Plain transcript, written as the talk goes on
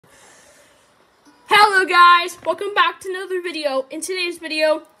Hello guys, welcome back to another video. In today's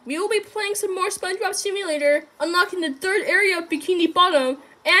video, we will be playing some more SpongeBob Simulator, unlocking the third area of Bikini Bottom,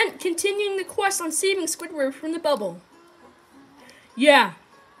 and continuing the quest on saving Squidward from the bubble. Yeah.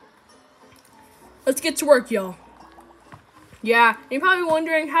 Let's get to work, y'all. Yeah, you're probably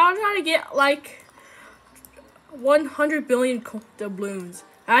wondering, how did I get like 100 billion doubloons?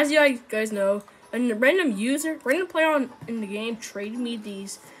 As you guys know, a random player in the game traded me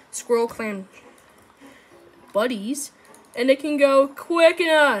these Squirrel Clan buddies, and it can go quick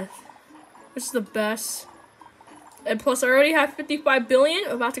enough. This is the best. And plus, I already have 55 billion.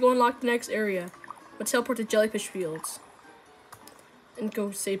 I'm about to go unlock the next area. Let's teleport to Jellyfish Fields and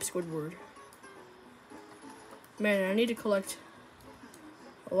go save Squidward. Man, I need to collect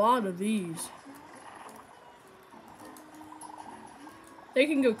a lot of these. They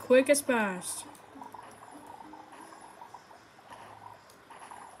can go quick as fast.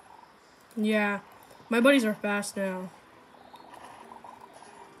 Yeah, my buddies are fast now.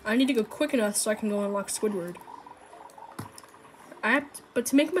 I need to go quick enough so I can go unlock Squidward. But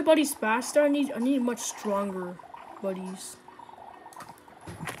to make my buddies faster, I need much stronger buddies.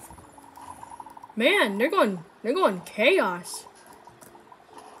 Man, they're going chaos.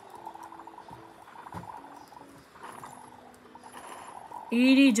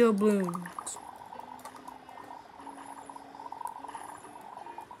 $80 doubloons.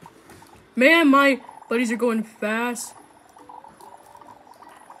 Man, my buddies are going fast.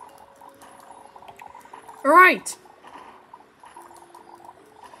 All right.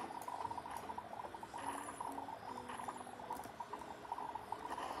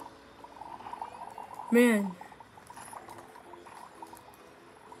 Man.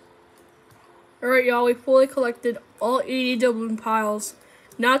 All right, y'all. We fully collected all 80 doubloon piles.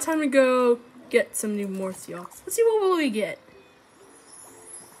 Now time to go get some new morphs, y'all. Let's see what will we get.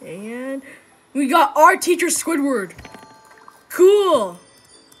 And we got our teacher Squidward. Cool.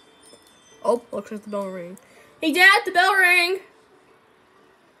 Oh, looks like the bell ring. Hey, Dad, the bell ring.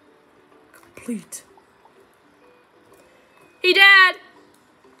 Complete. Hey, Dad.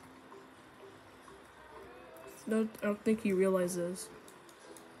 No, I don't think he realizes.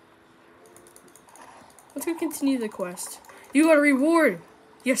 Let's go continue the quest. You got a reward.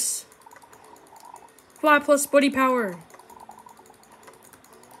 Yes. 5+ buddy power.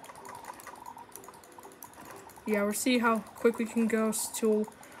 Yeah, we'll see how quick we can go to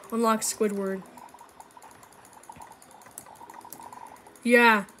unlock Squidward.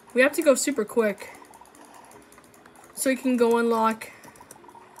 Yeah, we have to go super quick so we can go unlock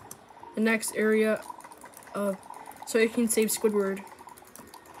the next area so we can save Squidward.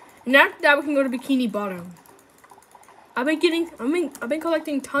 And after that, we can go to Bikini Bottom. I've been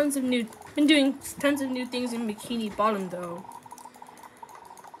collecting doing tons of new things in Bikini Bottom though.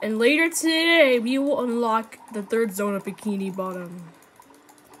 And later today, we will unlock the third zone of Bikini Bottom.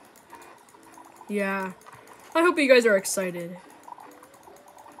 Yeah. I hope you guys are excited.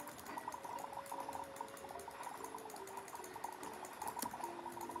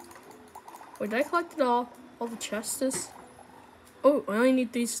 Wait, did I collect it all? All the chests? Oh, I only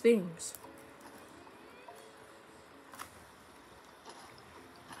need these things.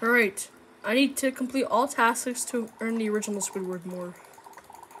 Alright. I need to complete all tasks to earn the original Squidward morph.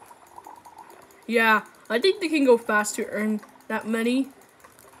 Yeah, I think they can go fast to earn that many.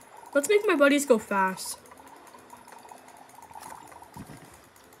 Let's make my buddies go fast.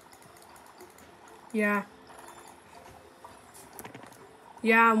 Yeah.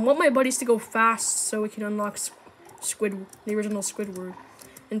 Yeah, I want my buddies to go fast so we can unlock the original Squidward.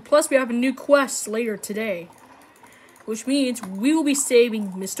 And plus, we have a new quest later today, which means we will be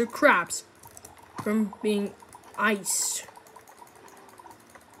saving Mr. Krabs from being iced.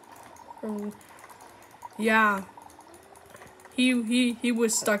 Yeah, he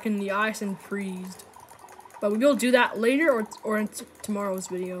was stuck in the ice and freezed. But we will do that later or in tomorrow's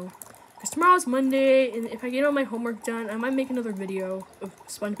video. Because tomorrow's Monday, and if I get all my homework done, I might make another video of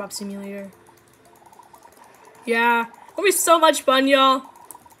SpongeBob Simulator. Yeah, it'll be so much fun, y'all.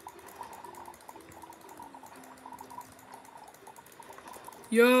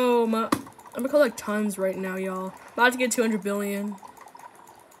 Yo, I'm gonna collect tons right now, y'all. About to get 200 billion.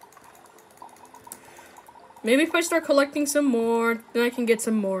 Maybe if I start collecting some more, then I can get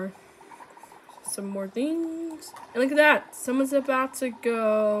some more things. And look at that. Someone's about to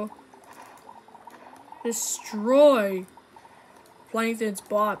go destroy Plankton's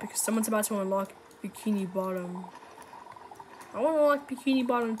bot because someone's about to unlock Bikini Bottom. I want to unlock Bikini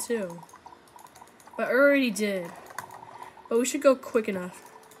Bottom too. But I already did. But we should go quick enough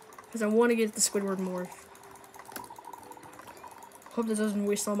because I want to get the Squidward morph. Hope that doesn't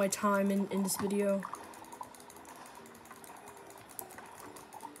waste all my time in this video.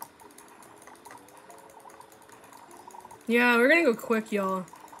 Yeah, we're gonna go quick, y'all.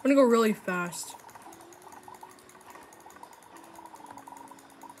 We're gonna go really fast.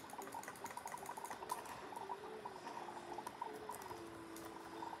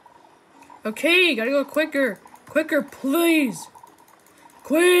 Okay, gotta go quicker. Quicker, please.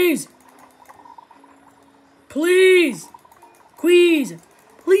 Please. Please. Please.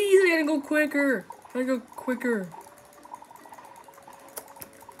 Please, I gotta go quicker. I gotta go quicker.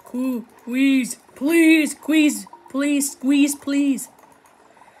 Cool. Please. Please. Squeeze. Please. Squeeze, please.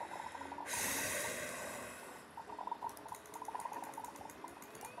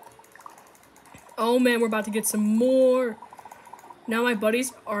 Oh man, we're about to get some more. Now my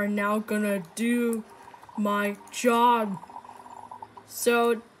buddies are now gonna do my job.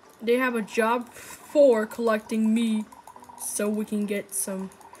 So they have a job for collecting me so we can get some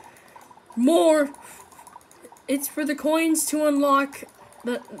more. It's for the coins to unlock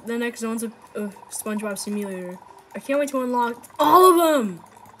the next zones of SpongeBob Simulator. I can't wait to unlock all of them.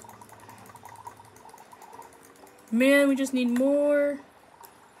 Man, we just need more.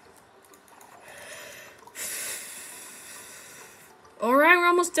 Alright, we're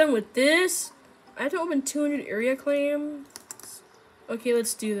almost done with this. I have to open 200 area claims. Okay,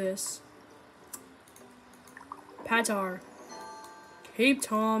 let's do this. Patar. Cape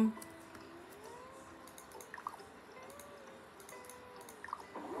Tom.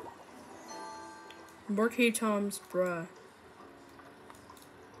 More Cape Toms, bruh.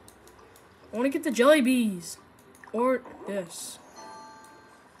 I want to get the jelly bees. Or this.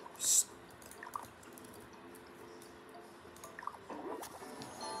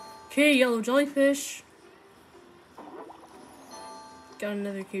 Okay, yellow jellyfish. Got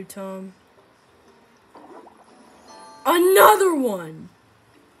another Cape Tom. Another one!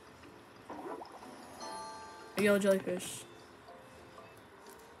 A yellow jellyfish.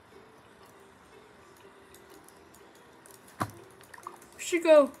 We should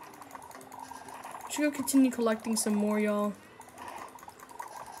go continue collecting some more, y'all.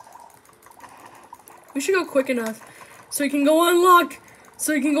 We should go quick enough so we can go unlock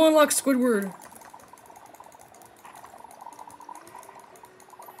Squidward.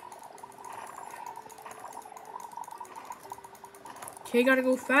 Okay, gotta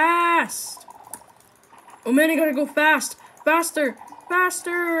go fast. Oh man, I gotta go fast. Faster,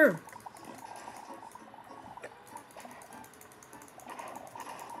 faster.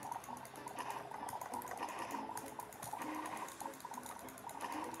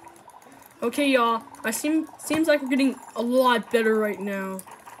 Okay, y'all. Seems like we're getting a lot better right now.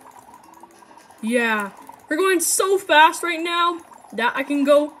 Yeah, we're going so fast right now that I can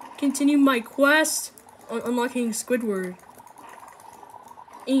go continue my quest on unlocking Squidward.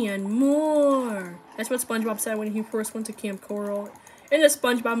 And more. That's what SpongeBob said when he first went to Camp Coral. In the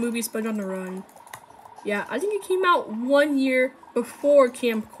SpongeBob movie, Sponge on the Run. Yeah, I think it came out 1 year before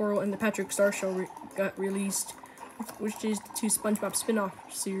Camp Coral and the Patrick Star Show got released, which is the 2 SpongeBob spin-off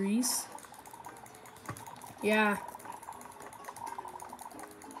series. Yeah.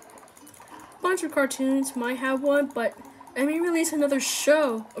 Bunch of cartoons might have one, but I may release another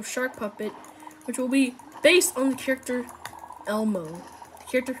show of Shark Puppet, which will be based on the character Elmo. The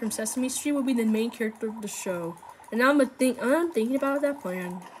character from Sesame Street will be the main character of the show. And I'm thinking about that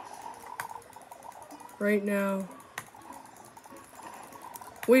plan right now.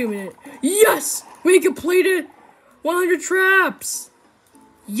 Wait a minute. Yes! We completed 100 traps!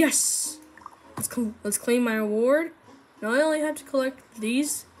 Yes! Let's claim my award. Now I only have to collect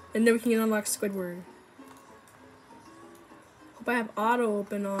these, and then we can unlock Squidward. Hope I have auto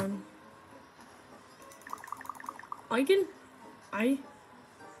open on. A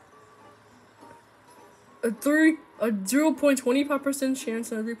 0.25%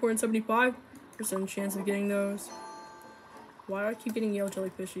 chance and a 3.75% chance of getting those. Why do I keep getting yellow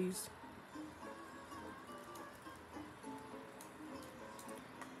jellyfishies?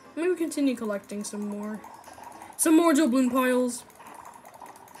 Maybe continue collecting some more. Some more doubloon piles.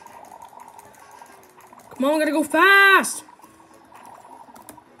 Come on, we gotta go fast!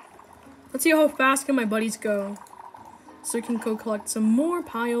 Let's see how fast can my buddies go. So we can go collect some more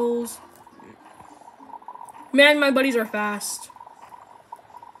piles. Man, my buddies are fast.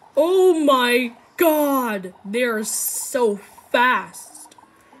 Oh my god! They are so fast.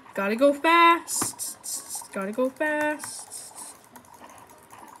 Gotta go fast. Gotta go fast.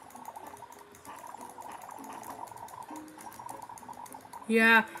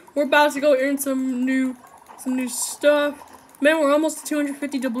 Yeah, we're about to go earn some new stuff. Man, we're almost to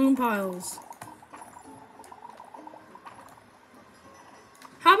 250 doubloon piles.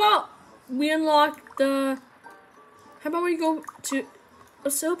 How about we unlock the... How about we go to...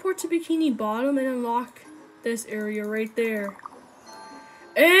 Let's teleport to Bikini Bottom and unlock this area right there.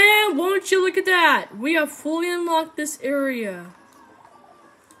 And won't you look at that? We have fully unlocked this area.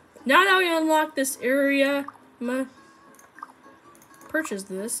 Now that we unlocked this area, I'm gonna purchase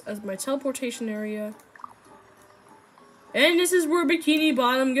this as my teleportation area. And this is where Bikini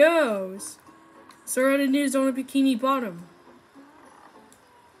Bottom goes. So we're at a new zone of Bikini Bottom.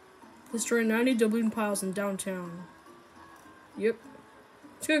 Destroy 90 doubloon piles in downtown. Yep.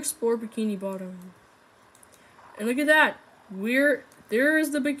 Let's go explore Bikini Bottom. And look at that. There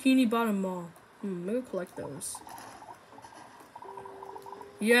is the Bikini Bottom Mall. I'm gonna collect those.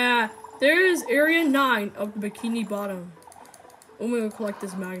 Yeah, there is Area 9 of the Bikini Bottom. I'm gonna collect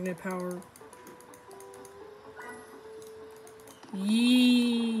this magnet power.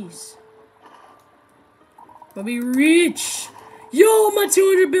 Yeez. I'll be rich. Yo, my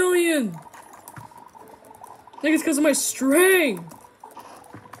 200 billion. I think it's because of my strength.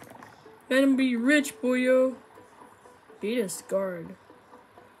 Man, I'm gonna be rich, boyo. Beat a guard.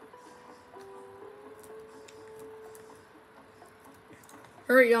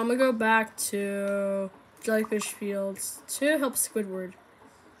 Alright, y'all, I'm gonna go back to Jellyfish Fields to help Squidward.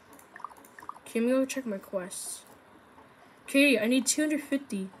 Okay, I'm gonna go check my quests. Okay, I need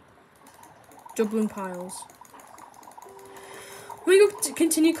 250 doubloon piles. We go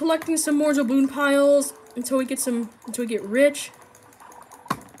continue collecting some more doubloon piles until we get rich.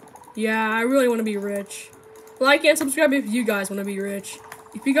 Yeah, I really want to be rich. Like and subscribe if you guys want to be rich.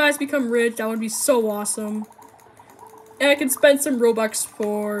 If you guys become rich, that would be so awesome. And I can spend some Robux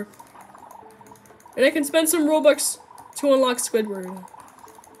to unlock Squidward.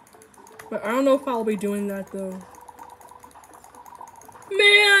 But I don't know if I'll be doing that though.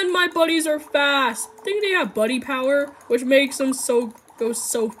 Man, my buddies are fast. I think they have buddy power, which makes them go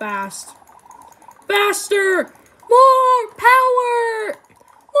so fast. Faster! More power!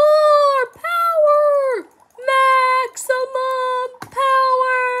 More power! Maximum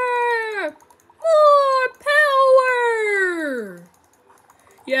power! More power!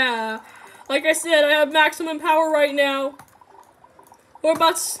 Yeah, like I said, I have maximum power right now. We're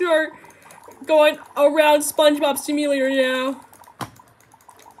about to start going around SpongeBob Simulator now.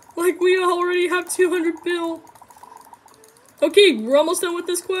 Like, we already have 200 bill. Okay, we're almost done with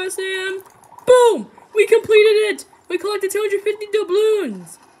this quest, and boom! We completed it! We collected 250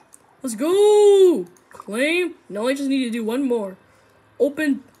 doubloons. Let's go! Claim. Now I just need to do one more.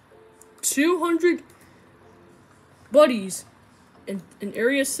 Open 200 buddies in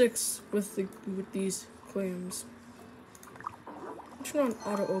Area 6 with these claims. Turn on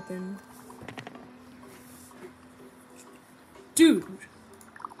auto open. Dude.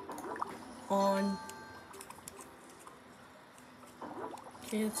 On.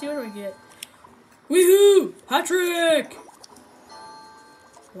 Okay, let's see what I get. Woohoo! Hat trick!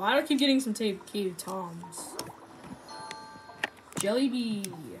 Why do I keep getting some cave toms? Jelly.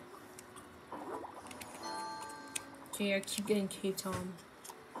 Okay, I keep getting cave tom.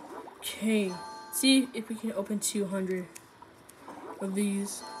 Okay, see if we can open 200 of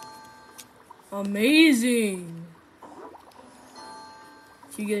these. Amazing!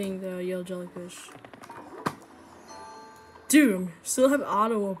 Keep getting the yellow jellyfish. Dude, still have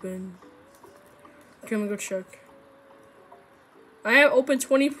auto open. Okay, I'm gonna go check. I have opened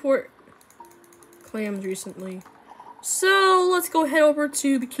 24 clams recently. So, let's go head over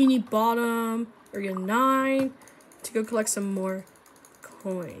to Bikini Bottom, Area 9, to go collect some more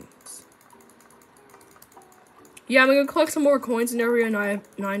coins. Yeah, I'm gonna collect some more coins in Area 9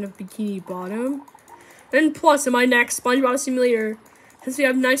 of Bikini Bottom. And plus, in my next SpongeBob Simulator, since we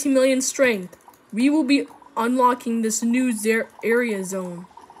have 19 million strength, we will be unlocking this new area zone,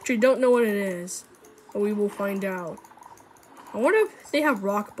 which I don't know what it is, but we will find out. I wonder if they have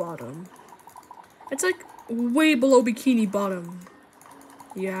rock bottom. It's like way below Bikini Bottom.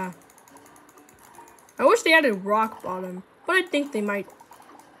 Yeah. I wish they added rock bottom, but I think they might.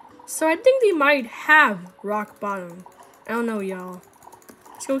 So I think they might have rock bottom. I don't know, y'all.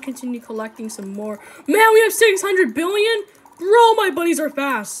 Let's go continue collecting some more. Man, we have 600 billion? Bro, my buddies are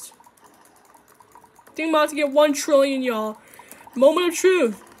fast. I think I'm about to get 1 trillion, y'all. Moment of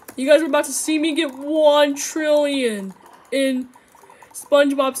truth. You guys are about to see me get 1 trillion in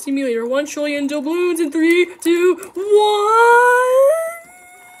SpongeBob Simulator. 1 trillion doubloons in 3, 2,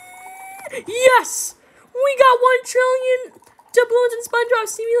 1. Yes! We got 1 trillion doubloons in SpongeBob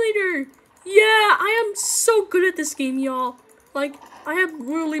Simulator. Yeah, I am so good at this game, y'all. Like, I have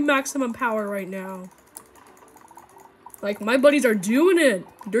really maximum power right now. Like, my buddies are doing it.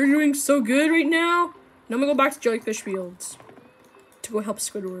 They're doing so good right now. Now I'm gonna go back to Jellyfish Fields to go help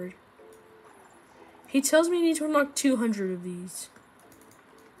Squidward. He tells me I need to unlock 200 of these.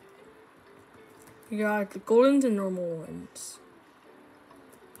 You got the goldens and normal ones.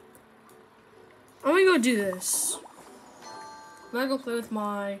 I'm gonna go do this. I'm gonna go play with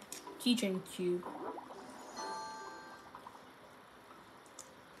my keychain cube.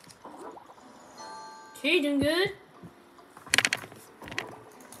 Okay, doing good.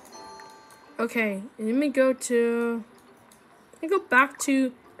 Okay, and let me go back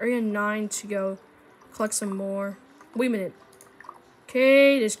to area 9 to go collect some more. Wait a minute.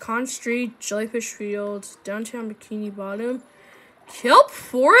 Okay, there's Con Street, Jellyfish Fields, downtown Bikini Bottom, Kelp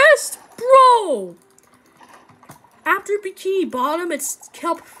Forest? Bro! After Bikini Bottom, it's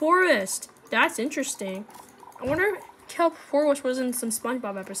Kelp Forest. That's interesting. I wonder if Kelp Forest was in some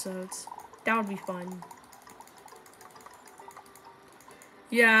SpongeBob episodes. That would be fun.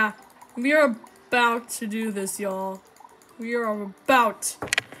 Yeah, we are about to do this, y'all. We are about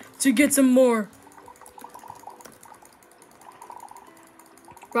to get some more.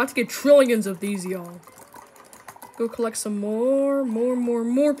 We're about to get trillions of these, y'all. Go collect some more,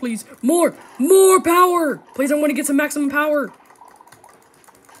 please. More power! Please, I want to get some maximum power.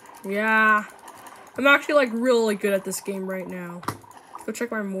 Yeah. I'm actually, like, really good at this game right now. Let's go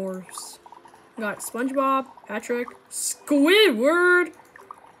check my morphs. Got SpongeBob, Patrick, Squidward.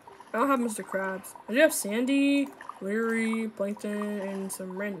 I don't have Mr. Krabs. I do have Sandy, Larry, Plankton, and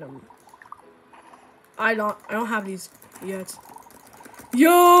some random. I don't have these yet.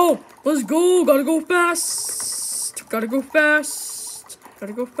 Yo! Let's go! Gotta go fast! Gotta go fast!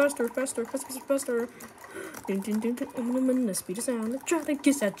 Gotta go faster! Ding ding ding ding, the speed of sound. Try to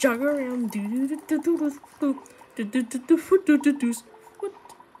get that jog around.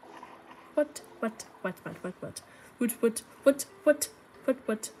 What?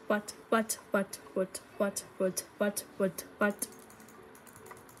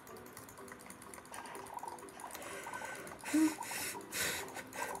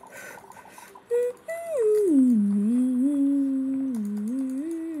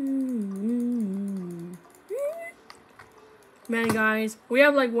 Man, guys, we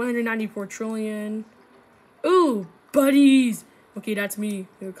have like 194 trillion. Ooh, buddies. Okay, that's me.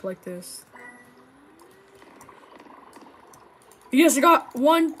 Gonna collect this. Yes, I got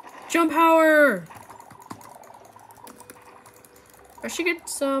 1 jump power. I should get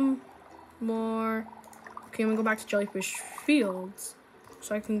some more. Okay, I'm gonna go back to Jellyfish Fields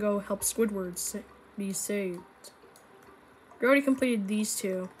so I can go help Squidward be saved. We already completed these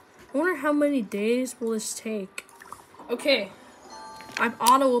 2. I wonder how many days will this take. Okay, I've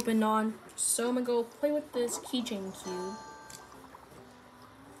auto opened on, so I'm gonna go play with this keychain cube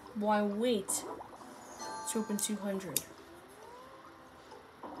while I wait to open 200.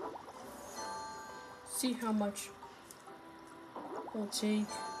 See how much it'll take.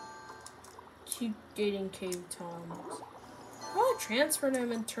 Keep getting cave toms. I want to transfer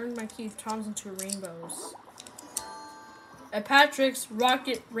them and turn my cave toms into rainbows. At Patrick's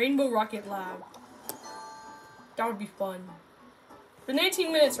Rainbow Rocket Lab. That would be fun. It's been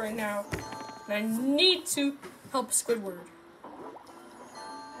 18 minutes right now, and I need to help Squidward.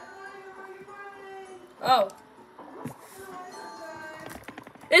 Oh.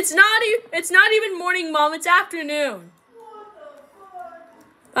 It's not even morning, Mom. It's afternoon.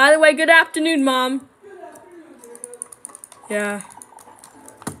 By the way, good afternoon, Mom. Yeah.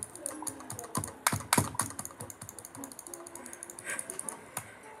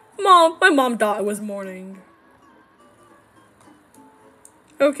 Mom, my mom thought it was morning.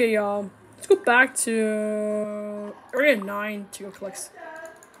 Okay, y'all. Let's go back to area 9 to go collect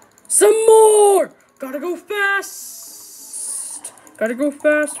some more. Gotta go fast. Gotta go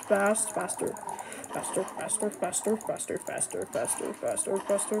fast, faster. Gotta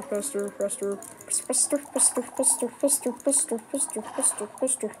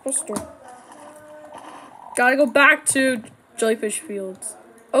go back to Jellyfish Fields.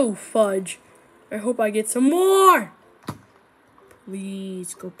 Oh, fudge. I hope I get some more.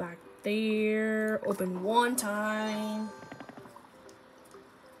 Please go back there. Open 1 time.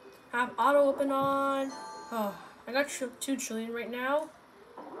 Have auto open on. Oh, I got 2 trillion right now.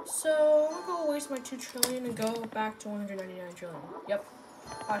 So I'm gonna go waste my 2 trillion and go back to 199 trillion. Yep.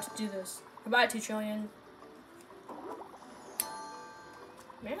 I have to do this. Goodbye, 2 trillion.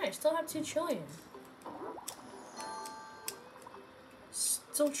 Man, I still have 2 trillion.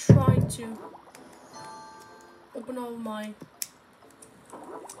 Still trying to open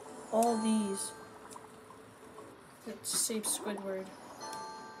all these. Let's save Squidward.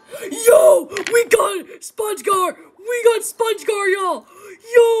 Yo! We got SpongeGar! We got SpongeGar, y'all!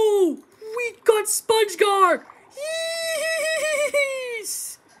 Yo! We got SpongeGar!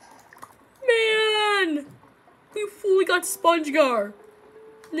 Yes! Man! We fully got SpongeGar.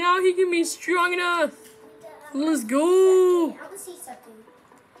 Now he can be strong enough. Let's go. I want to see something.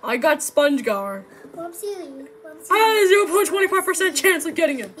 I got SpongeBob. Whoopsie. I have a 0.25% chance of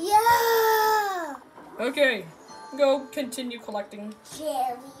getting it. Yeah. Okay, go continue collecting.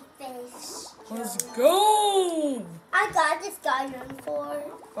 Jellyfish. Let's go. I got this guy known for.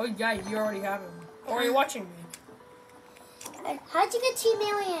 Oh yeah, you already have him. Or are you watching me? How'd you get 2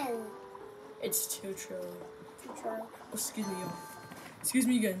 million? It's too true. Control. Oh, excuse me, y'all. Excuse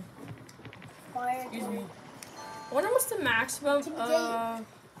me again. Fire. Excuse me. I wonder what's the maximum?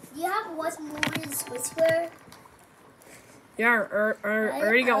 You have what's more in Squidward? Yeah, I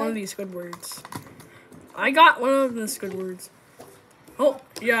already got one of these Squidwards. I got one of the Squidwards. Oh,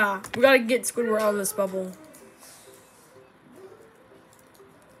 yeah. We gotta get Squidward out of this bubble.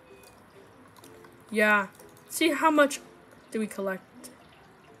 Yeah. See how much do we collect?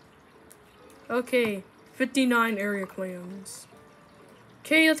 Okay. 59 area clams.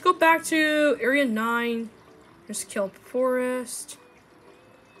 Okay, let's go back to area 9. Just kill forest.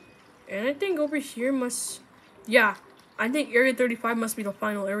 And I think over here must... Yeah. I think area 35 must be the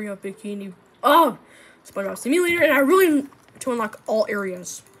final area of Bikini. Oh! SpongeBob Simulator. And I really need to unlock all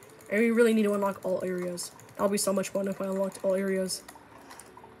areas. And we really need to unlock all areas. That'll be so much fun if I unlocked all areas.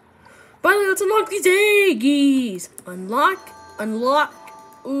 Finally, let's unlock these eggies. Unlock. Unlock.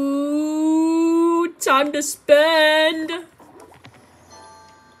 Ooh, time to spend.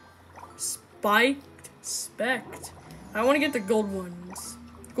 Spect. I want to get the gold ones.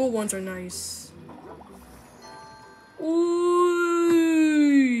 Gold ones are nice.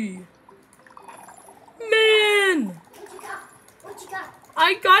 Ooh. Man. What you got?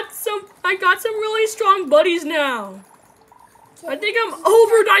 I got some really strong buddies now. I think I'm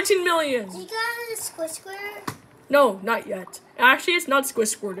over 19 million. You got a Squidward? No, not yet. Actually, it's not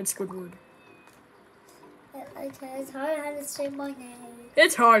Squidward, it's Squidward. Okay, it's hard how to say my name.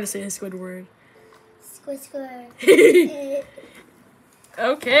 It's hard to say Squidward. Squidward.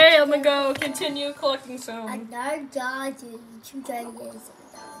 Okay, I'm gonna go continue collecting some. Another dog, two dragons.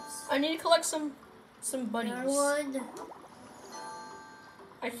 I need to collect some buddies. Another one.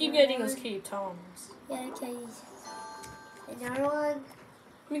 I keep getting those Cape Toms. Yeah, okay. Another one.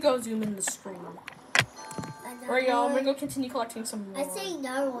 Let me go zoom in the screen. Alright, y'all, I'm gonna go continue collecting some more. I say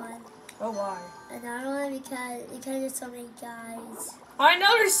another one. Oh, why? Another one because there's so many guys. I know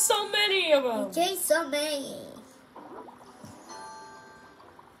there's so many of them. Okay, so many.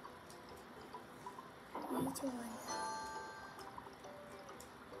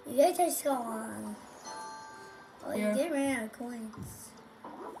 You guys are so on. Oh, Yeah. you did run out of coins.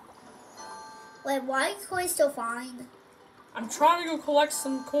 Wait, why are coins still fine? I'm trying to go collect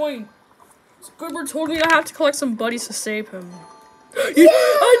some coin. Squidward told me I have to collect some buddies to save him. Yeah!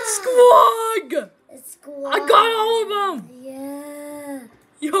 It's Squawg! It's cool. I got all of them! Yeah.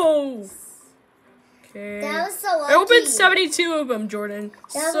 Yo! Okay. That was so lucky. I opened 72 of them, Jordan.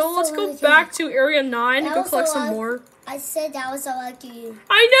 That So was let's so go lucky. back to area 9 and That go was collect so some lucky. more. I said that was so lucky.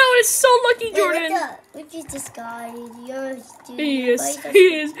 I know, it's so lucky, Jordan. Which is this guy? You're He is.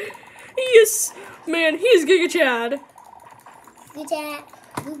 Man, he is Giga Chad. Good dad.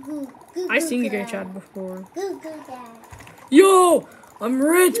 I seen Giga Chad before. Good dad. Yo, I'm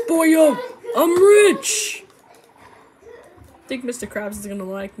rich, boyo. I'm rich. I think Mr. Krabs is gonna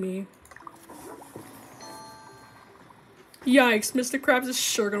like me. Yikes, Mr. Krabs is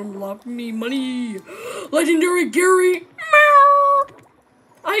sure gonna love me. Money. Legendary Gary. Meow.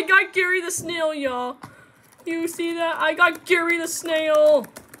 I got Gary the snail, y'all. You see that? I got Gary the snail.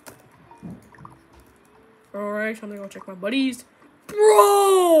 Alright, I'm gonna go check my buddies.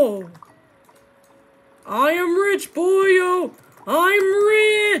 Bro! I am rich, boyo. I'm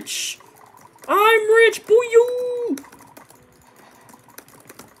rich. I'm rich, boyo.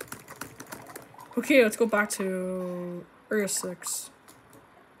 Okay, let's go back to area 6.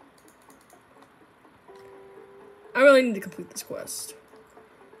 I really need to complete this quest.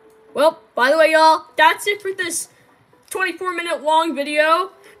 Well, by the way, y'all, that's it for this 24-minute long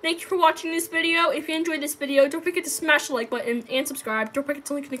video. Thank you for watching this video. If you enjoyed this video, don't forget to smash the like button and subscribe. Don't forget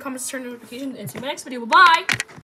to link in the comments to turn on notifications. And see you in my next video. Bye-bye.